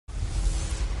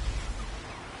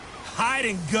hide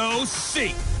and go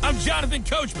seek. I'm Jonathan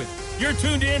Coachman. You're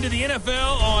tuned in to the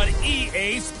NFL on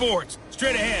EA Sports.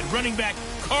 Straight ahead, running back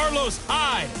Carlos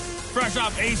Hyde, fresh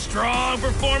off a strong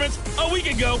performance a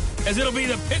week ago, as it'll be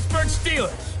the Pittsburgh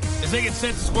Steelers as they get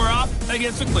set to square off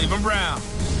against the Cleveland Browns.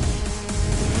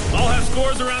 I'll have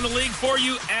scores around the league for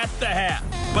you at the half,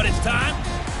 but it's time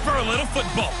for a little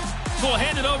football. So we'll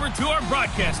hand it over to our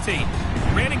broadcast team,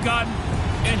 Brandon Godden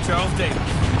and Charles Davis.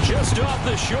 Just off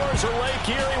the shores of Lake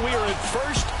Erie, we are at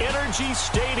First Energy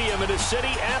Stadium in a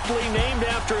city aptly named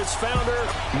after its founder,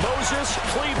 Moses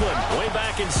Cleveland, way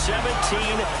back in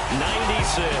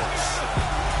 1796.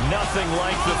 Nothing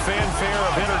like the fanfare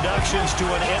of introductions to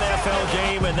an NFL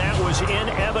game, and that was in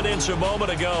evidence a moment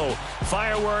ago.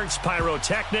 Fireworks,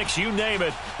 pyrotechnics, you name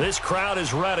it. This crowd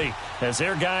is ready as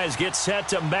their guys get set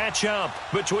to match up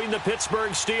between the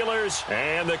Pittsburgh Steelers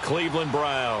and the Cleveland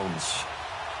Browns.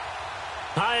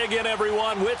 Hi again,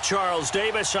 everyone, with Charles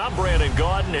Davis. I'm Brandon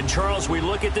Gaudin, and Charles, we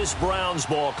look at this Browns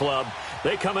ball club.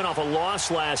 They come in off a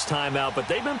loss last time out, but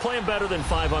they've been playing better than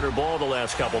 500 ball the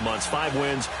last couple months. 5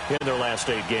 wins in their last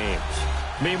 8 games.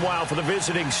 Meanwhile, for the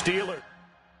visiting Steelers.